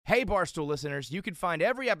Hey, Barstool listeners, you can find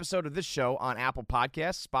every episode of this show on Apple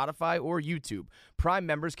Podcasts, Spotify, or YouTube. Prime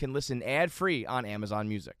members can listen ad-free on Amazon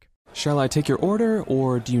Music. Shall I take your order,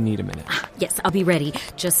 or do you need a minute? Yes, I'll be ready.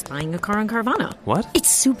 Just buying a car on Carvana. What? It's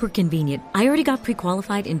super convenient. I already got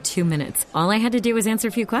pre-qualified in 2 minutes. All I had to do was answer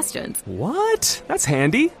a few questions. What? That's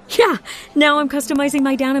handy. Yeah, now I'm customizing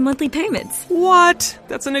my down and monthly payments. What?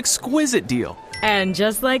 That's an exquisite deal. And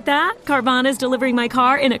just like that, Carvana's delivering my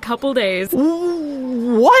car in a couple days.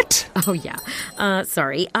 What? Oh, yeah.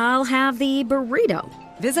 Sorry, I'll have the burrito.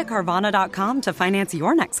 Visit Carvana.com to finance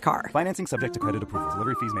your next car. Financing subject to credit approval.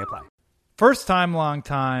 Delivery fees may apply. First time, long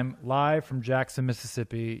time, live from Jackson,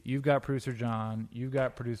 Mississippi. You've got producer John. You've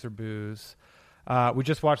got producer Booze. We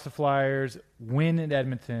just watched the Flyers win in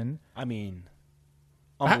Edmonton. I mean,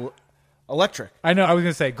 electric. I know. I was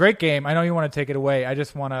going to say, great game. I know you want to take it away. I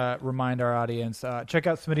just want to remind our audience, check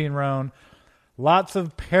out Smitty and Roan. Lots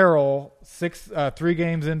of peril. 3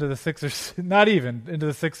 games into the Sixers, not even into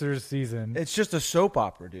the Sixers season. It's just a soap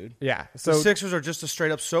opera, dude. Yeah. So the Sixers are just a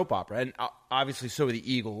straight up soap opera, and obviously so are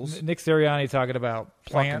the Eagles. Nick Sirianni talking about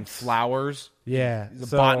plants, fucking flowers. Yeah,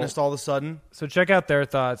 he's a botanist all of a sudden. So check out their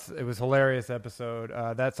thoughts. It was a hilarious episode.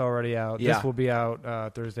 That's already out. Yeah. This will be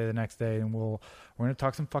out Thursday the next day, and we're gonna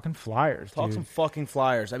talk some fucking Flyers. Talk some fucking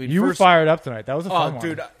Flyers. I mean, you were fired up tonight. That was a fun one.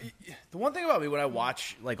 Dude. The one thing about me when I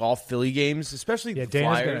watch like all Philly games, especially the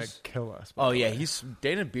Dana's Flyers, gonna kill us. Oh yeah,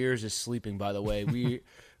 Dana Beers is sleeping. By the way,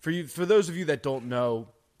 for those of you that don't know,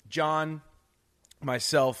 John,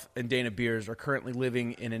 myself, and Dana Beers are currently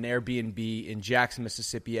living in an Airbnb in Jackson,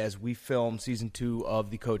 Mississippi, as we film season 2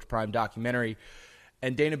 of the Coach Prime documentary.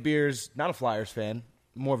 And Dana Beers, not a Flyers fan,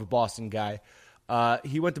 more of a Boston guy.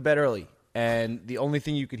 He went to bed early, and the only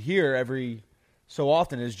thing you could hear every so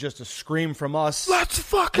often is just a scream from us. Let's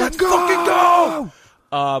fucking go!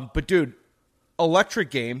 But dude,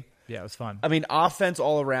 electric game. Yeah, it was fun. I mean, offense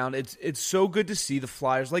all around. It's so good to see the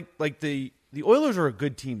Flyers. Like the Oilers are a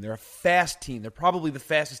good team. They're a fast team. They're probably the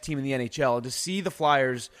fastest team in the NHL. And to see the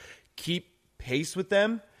Flyers keep pace with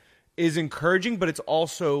them is encouraging, but it's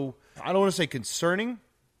also, I don't want to say concerning,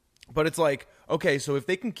 but it's like, okay, so if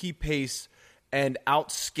they can keep pace and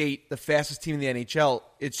outskate the fastest team in the NHL,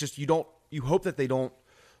 it's just you hope that they don't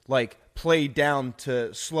like play down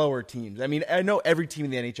to slower teams. I mean, I know every team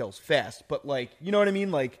in the NHL is fast, but like, you know what I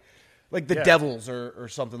mean? Like the Devils or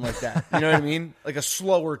something like that. You know what I mean? Like a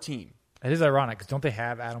slower team. It is ironic because don't they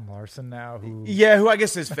have Adam Larson now? Who I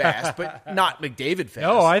guess is fast, but not McDavid fast.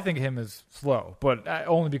 No, I think him is slow, but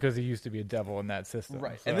only because he used to be a Devil in that system.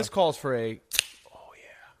 Right. So. And this calls for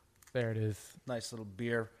there it is. Nice little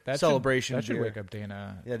beer That celebration. That should beer. wake up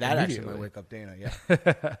Dana. Yeah, that actually might wake up Dana.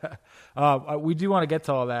 Yeah. We do want to get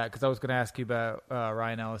to all that because I was going to ask you about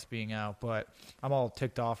Ryan Ellis being out, but I'm all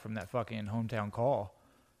ticked off from that fucking hometown call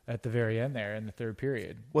at the very end there in the third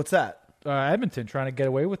period. What's that? Edmonton trying to get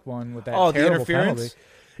away with one with that the terrible interference. penalty.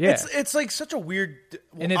 Yeah, it's like such a weird.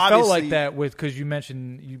 Well, and it felt like that because you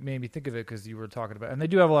mentioned, you made me think of it because you were talking about, and they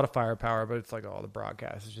do have a lot of firepower, but it's like all the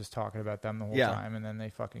broadcast is just talking about them the whole time, and then they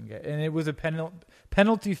fucking get, and it was a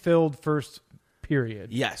penalty filled first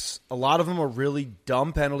period. Yes, a lot of them are really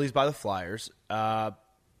dumb penalties by the Flyers.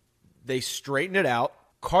 They straightened it out.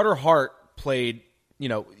 Carter Hart played.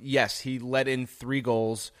 Yes, he let in 3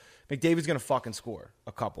 goals. McDavid's going to fucking score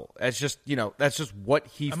a couple. That's just what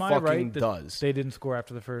he does. They didn't score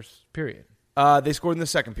after the first period. They scored in the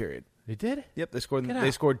second period. They did? Yep, they scored.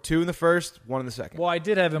 They scored 2 in the first, 1 in the second. Well, I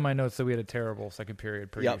did have in my notes that we had a terrible second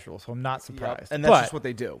period per usual, so I'm not surprised. Yep. And that's just what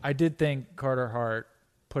they do. I did think Carter Hart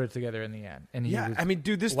put it together in the end, and he was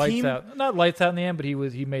dude, this lights team out, not lights out in the end, but he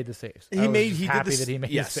made the saves. He did happy this, that he made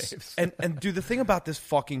the saves. and dude, the thing about this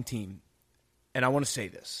fucking team, and I want to say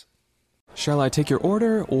this. Shall I take your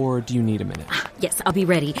order, or do you need a minute? Yes, I'll be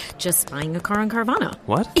ready. Just buying a car on Carvana.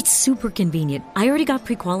 What? It's super convenient. I already got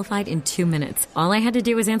pre-qualified in 2 minutes. All I had to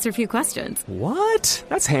do was answer a few questions. What?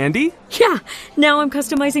 That's handy. Yeah, now I'm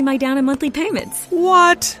customizing my down and monthly payments.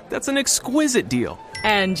 What? That's an exquisite deal.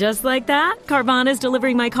 And just like that, Carvana's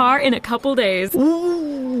delivering my car in a couple days.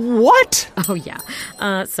 What? Oh,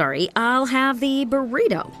 yeah. Sorry, I'll have the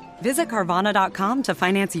burrito. Visit Carvana.com to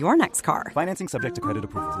finance your next car. Financing subject to credit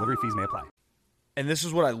approval. Delivery fees may apply. And this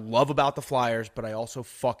is what I love about the Flyers, but I also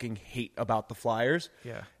fucking hate about the Flyers.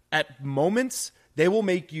 Yeah. At moments, they will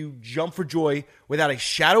make you jump for joy without a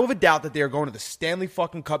shadow of a doubt that they are going to the Stanley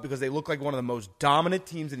fucking Cup because they look like one of the most dominant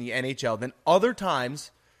teams in the NHL. Then other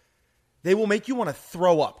times, they will make you want to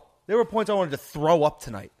throw up. There were points I wanted to throw up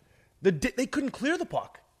tonight. They couldn't clear the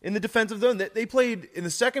puck in the defensive zone. They played in the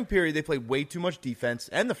second period. They played way too much defense,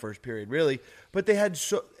 and the first period really. But they had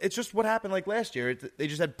it's just what happened like last year. They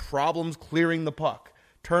just had problems clearing the puck,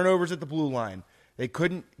 turnovers at the blue line. They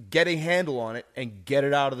couldn't get a handle on it and get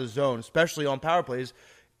it out of the zone, especially on power plays.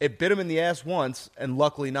 It bit them in the ass once, and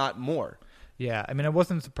luckily not more. Yeah, I mean, I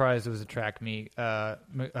wasn't surprised it was a track meet.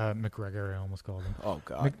 McGregor, I almost called him. Oh,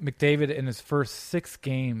 God. McDavid, in his first 6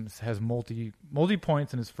 games, has multi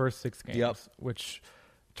points in his first 6 games, which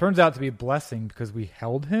turns out to be a blessing because we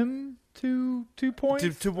held him to 2 points.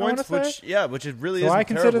 2 points, which it really is. So I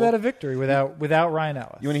consider terrible. that a victory without Ryan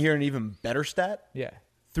Ellis. You want to hear an even better stat? Yeah.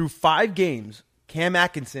 Through 5 games, Cam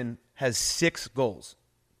Atkinson has 6 goals.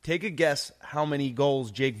 Take a guess how many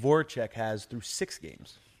goals Jake Voracek has through 6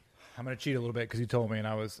 games. I'm going to cheat a little bit because you told me, and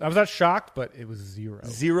I was not shocked, but it was 0.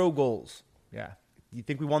 0 goals. Yeah. You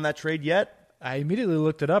think we won that trade yet? I immediately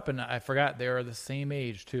looked it up, and I forgot they are the same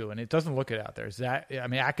age, too, and it doesn't look it out there.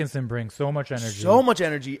 Atkinson brings so much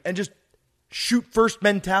energy. And just shoot first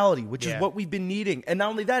mentality, which is what we've been needing. And not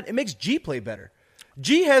only that, it makes G play better.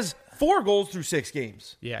 G has 4 goals through 6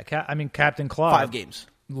 games. Yeah, Captain Claude 5 games.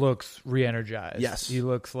 Looks re-energized. Yes. He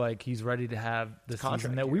looks like he's ready to have the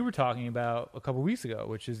season that we were talking about a couple weeks ago,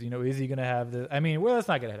 which is, is he going to have the... I mean, let's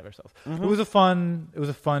not get ahead of ourselves. Mm-hmm. It was a fun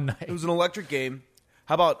night. It was an electric game.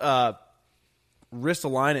 How about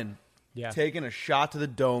Ristolainen taking a shot to the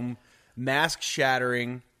dome, mask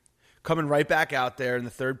shattering, coming right back out there in the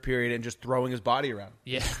third period and just throwing his body around.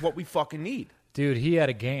 Yeah. Which is what we fucking need. Dude, he had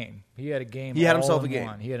a game. He had himself a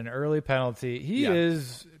game. He had an early penalty. He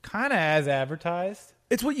is kind of as advertised.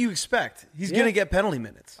 It's what you expect. He's going to get penalty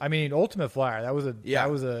minutes. I mean, ultimate flyer. That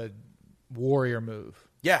was a warrior move.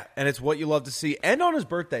 Yeah, and it's what you love to see. And on his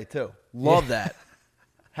birthday, too. Love that.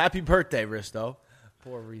 Happy birthday, Risto.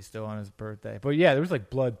 Poor Risto on his birthday. But, yeah, there was,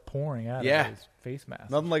 blood pouring out of his face mask.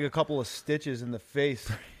 Nothing like a couple of stitches in the face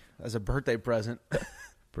as a birthday present.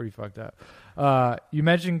 Pretty fucked up. You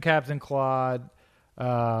mentioned Captain Claude.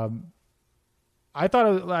 I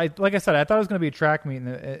thought, like I said, I thought it was going to be a track meet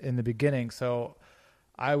in the beginning, so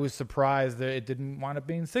I was surprised that it didn't wind up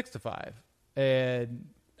being 6-5. And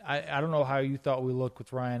I don't know how you thought we looked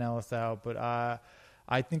with Ryan Ellis out, but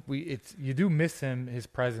I think you do miss his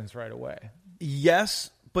presence right away.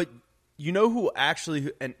 Yes, but you know who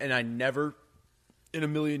actually, and I never in a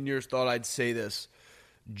million years thought I'd say this,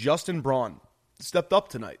 Justin Braun stepped up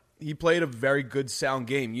tonight. He played a very good, sound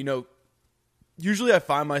game. Usually I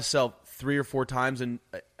find myself 3 or 4 times in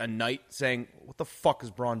a night saying, what the fuck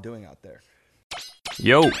is Braun doing out there?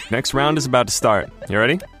 Yo, next round is about to start. You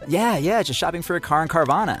ready? Yeah, just shopping for a car in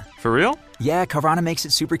Carvana. For real? Yeah, Carvana makes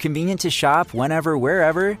it super convenient to shop whenever,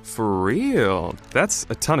 wherever. For real? That's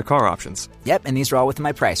a ton of car options. Yep, and these are all within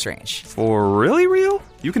my price range. For really real?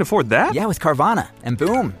 You can afford that? Yeah, with Carvana. And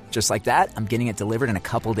boom, just like that, I'm getting it delivered in a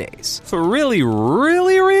couple days. For really,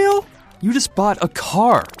 really real? You just bought a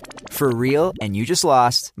car. For real, and you just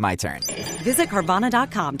lost my turn. Visit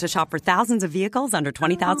Carvana.com to shop for thousands of vehicles under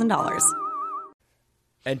 $20,000.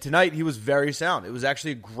 And tonight, he was very sound. It was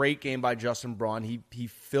actually a great game by Justin Braun. He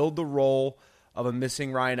filled the role of a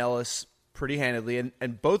missing Ryan Ellis pretty handedly,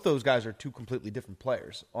 and both those guys are 2 completely different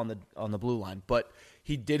players on the blue line. But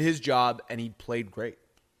he did his job, and he played great.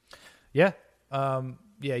 Yeah.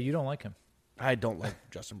 You don't like him. I don't like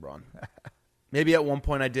Justin Braun. Maybe at one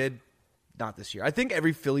point I did. Not this year. I think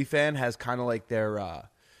every Philly fan has kind of like their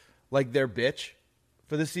bitch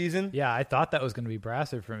for the season. Yeah, I thought that was going to be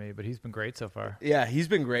Brassard for me, but he's been great so far. Yeah, he's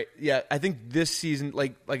been great. Yeah, I think this season,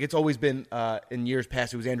 like it's always been in years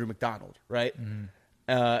past, it was Andrew McDonald, right?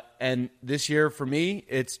 Mm-hmm. And this year for me,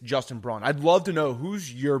 it's Justin Braun. I'd love to know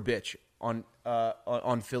who's your bitch on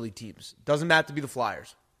Philly teams. Doesn't have to be the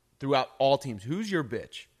Flyers. Throughout all teams, who's your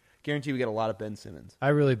bitch? Guarantee we get a lot of Ben Simmons. I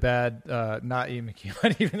really bad, not Ian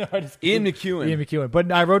McEwen, even though I just Ian McEwen.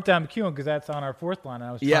 But I wrote down McEwen because that's on our 4th line.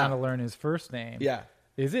 I was trying to learn his first name. Yeah,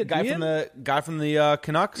 is it guy Ian? from the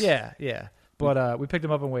Canucks? Yeah. But we picked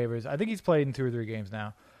him up on waivers. I think he's played in 2 or 3 games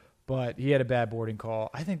now. But he had a bad boarding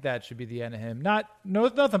call. I think that should be the end of him.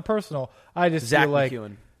 Nothing personal. I just Zach feel like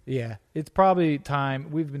McEwen. Yeah, it's probably time.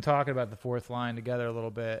 We've been talking about the 4th line together a little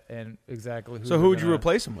bit and exactly who. So who would you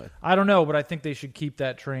replace him with? I don't know, but I think they should keep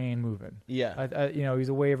that train moving. Yeah, he's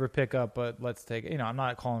a waiver pickup, but let's take it. I'm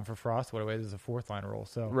not calling for Frost. What away? This is a 4th line role.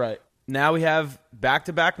 So right now we have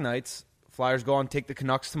back-to-back nights. Flyers go on take the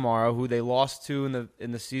Canucks tomorrow, who they lost to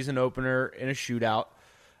in the season opener in a shootout.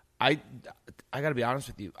 I got to be honest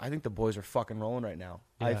with you. I think the boys are fucking rolling right now.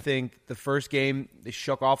 Yeah. I think the first game they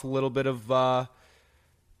shook off a little bit of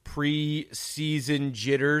pre-season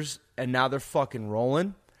jitters, and now they're fucking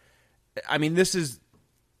rolling. I mean, this is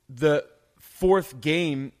the 4th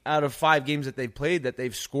game out of 5 games that they've played that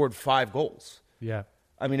they've scored 5 goals. Yeah.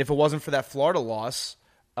 I mean, if it wasn't for that Florida loss,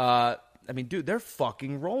 dude, they're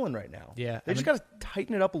fucking rolling right now. Yeah. They just got to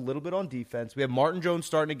tighten it up a little bit on defense. We have Martin Jones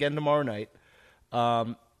starting again tomorrow night.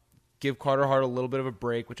 Give Carter Hart a little bit of a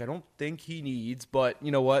break, which I don't think he needs. But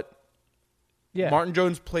you know what? Yeah. Martin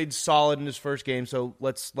Jones played solid in his first game, so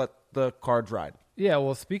let's let the cards ride. Yeah,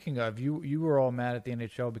 well, speaking of, you were all mad at the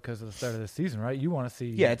NHL because of the start of the season, right? You want to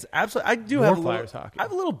see it's absolutely. I do more have a Flyers little, hockey. I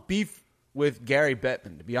have a little beef with Gary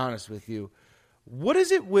Bettman, to be honest with you. What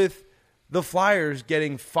is it with the Flyers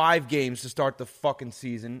getting 5 games to start the fucking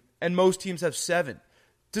season, and most teams have 7?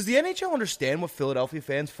 Does the NHL understand what Philadelphia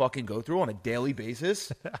fans fucking go through on a daily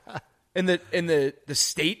basis? in the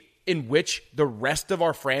state in which the rest of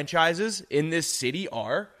our franchises in this city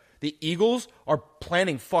are? The Eagles are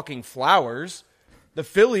planting fucking flowers. The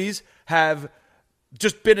Phillies have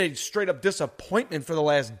just been a straight-up disappointment for the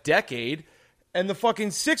last decade. And the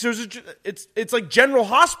fucking Sixers, it's like General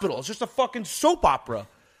Hospital. It's just a fucking soap opera.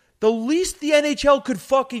 The least the NHL could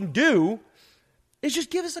fucking do is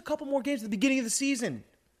just give us a couple more games at the beginning of the season.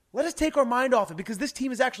 Let us take our mind off it because this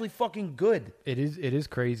team is actually fucking good. It is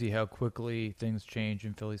crazy how quickly things change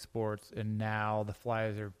in Philly sports, and now the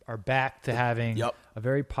Flyers are back to having a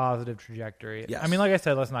very positive trajectory. Yes. I mean, like I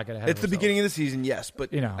said, let's not get ahead of It's the beginning of the season, yes,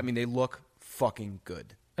 but I mean, they look fucking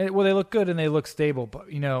good. Well, they look good and they look stable, but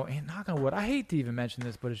and knock on wood, I hate to even mention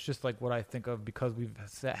this, but it's just like what I think of because we've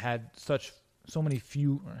had such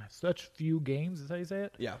few games. Is that how you say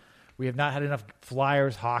it? Yeah. We have not had enough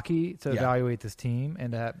Flyers hockey to evaluate this team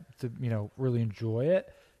and to really enjoy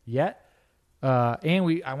it yet.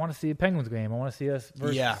 And I want to see a Penguins game. I want to see us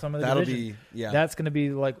versus some of the division. That's going to be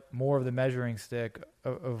like more of the measuring stick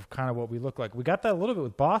of kind of what we look like. We got that a little bit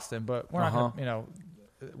with Boston, but we're not going to,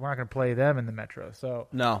 we're not going to play them in the Metro. So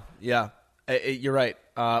no, you're right.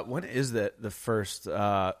 When is the first?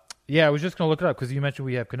 I was just going to look it up because you mentioned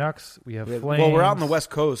we have Canucks, we have Flames. Well, we're out on the West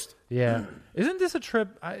Coast. Yeah, isn't this a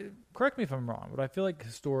trip? Correct me if I'm wrong, but I feel like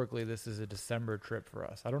historically this is a December trip for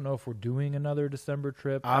us. I don't know if we're doing another December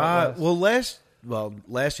trip. Last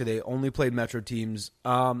year they only played Metro teams.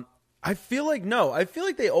 I feel like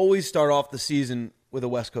they always start off the season with a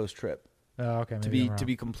West Coast trip. Oh, okay. To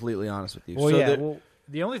be completely honest with you. Well,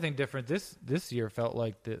 the only thing different this year felt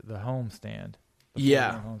like the home stand. The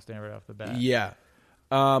home stand right off the bat. Yeah.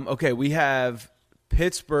 Okay, we have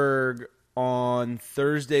Pittsburgh on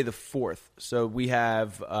Thursday the 4th. So we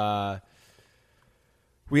have the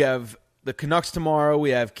Canucks tomorrow.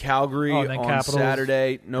 We have Calgary on Capitals.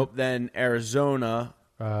 Saturday. Nope. Then Arizona.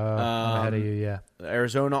 I'm ahead of you, yeah.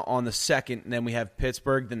 Arizona on the 2nd, and then we have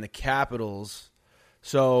Pittsburgh, then the Capitals.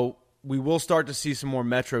 So we will start to see some more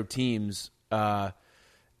Metro teams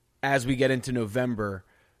as we get into November.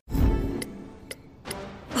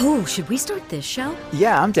 Oh, should we start this show?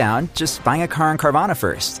 Yeah, I'm down. Just buying a car on Carvana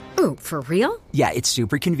first. Ooh, for real? Yeah, it's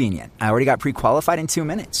super convenient. I already got pre-qualified in 2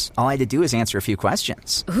 minutes. All I had to do is answer a few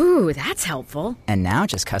questions. Ooh, that's helpful. And now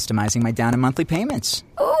just customizing my down and monthly payments.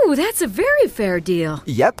 Ooh, that's a very fair deal.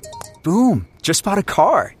 Yep. Boom. Just bought a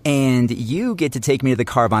car. And you get to take me to the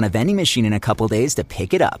Carvana vending machine in a couple days to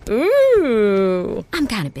pick it up. Ooh, I'm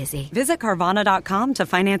kind of busy. Visit Carvana.com to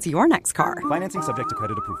finance your next car. Financing subject to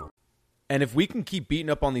credit approval. And if we can keep beating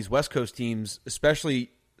up on these West Coast teams,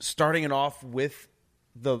 especially starting it off with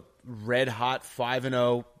the red-hot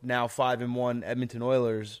 5-0, now 5-1 Edmonton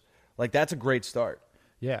Oilers, like that's a great start.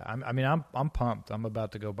 Yeah, I'm pumped. I'm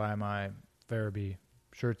about to go buy my Farabee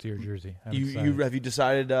shirt or jersey. Have you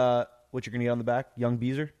decided what you're going to get on the back? Young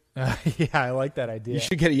Beezer? Yeah, I like that idea. You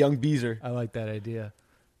should get a Young Beezer. I like that idea.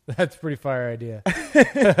 That's a pretty fire idea.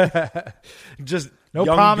 Just no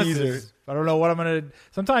Young promises. Beezer. I don't know what I'm going to...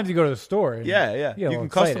 Sometimes you go to the store. And yeah. You can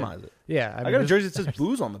customize it. Yeah. I got a jersey that says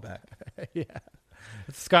Blues on the back. Yeah.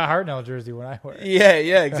 It's a Scott Hartnell jersey when I wear it.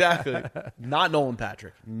 Yeah, exactly. Not Nolan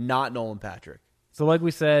Patrick. So like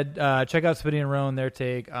we said, check out Spitty and Roan, their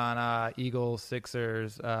take on Eagles,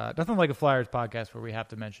 Sixers. Nothing like a Flyers podcast where we have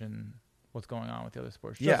to mention what's going on with the other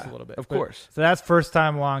sports just a little bit. Of course. So that's first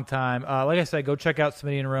time, long time. Like I said, go check out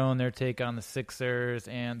Smitty and Roan, their take on the Sixers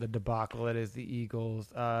and the debacle that is the Eagles.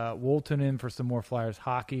 We'll tune in for some more Flyers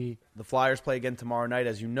hockey. The Flyers play again tomorrow night,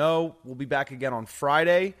 as you know. We'll be back again on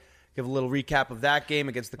Friday. Give a little recap of that game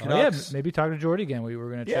against the Canucks. Maybe talk to Jordy again. We were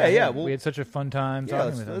going to chat. We had such a fun time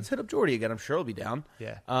talking with him. Let's hit up Jordy again. I'm sure he'll be down.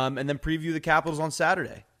 Yeah. And then preview the Capitals on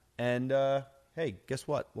Saturday. And, hey, guess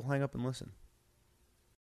what? We'll hang up and listen.